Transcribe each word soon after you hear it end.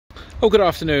Oh, good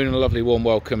afternoon and a lovely warm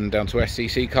welcome down to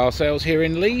SCC Car Sales here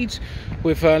in Leeds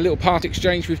with a little part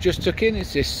exchange we've just took in.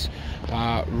 It's this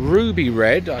ruby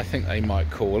red, I think they might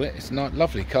call it. It's a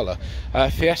lovely colour.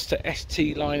 Fiesta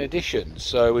ST line edition.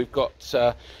 So we've got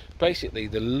basically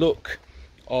the look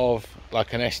of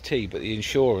like an ST, but the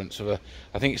insurance of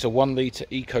I think it's a 1 litre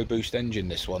EcoBoost engine,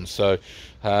 this one. So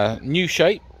new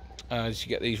shape, as you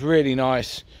get these really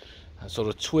nice sort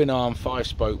of twin arm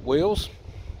 5-spoke wheels.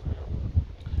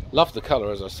 Love the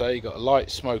colour, as I say. You've got a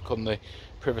light smoke on the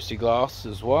privacy glass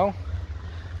as well.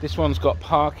 This one's got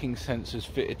parking sensors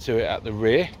fitted to it at the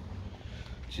rear,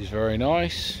 which is very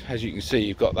nice. As you can see,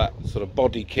 you've got that sort of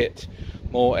body kit,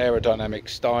 more aerodynamic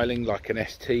styling like an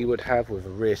ST would have, with a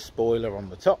rear spoiler on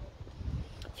the top.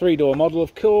 3-door model,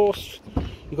 of course.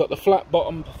 You've got the flat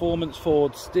bottom performance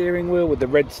Ford steering wheel with the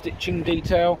red stitching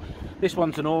detail. This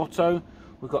one's an auto.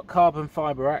 We've got carbon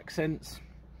fibre accents,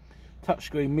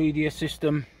 touchscreen media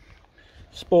system,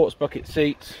 sports bucket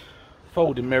seats,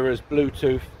 folding mirrors,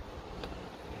 Bluetooth.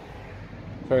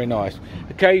 Very nice.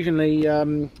 Occasionally,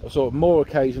 sort of more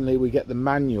occasionally, we get the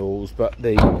manuals, but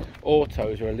the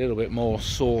autos are a little bit more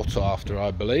sought after,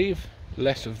 I believe.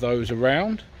 Less of those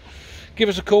around. Give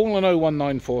us a call on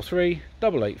 01943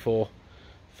 884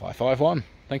 551.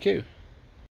 Thank you.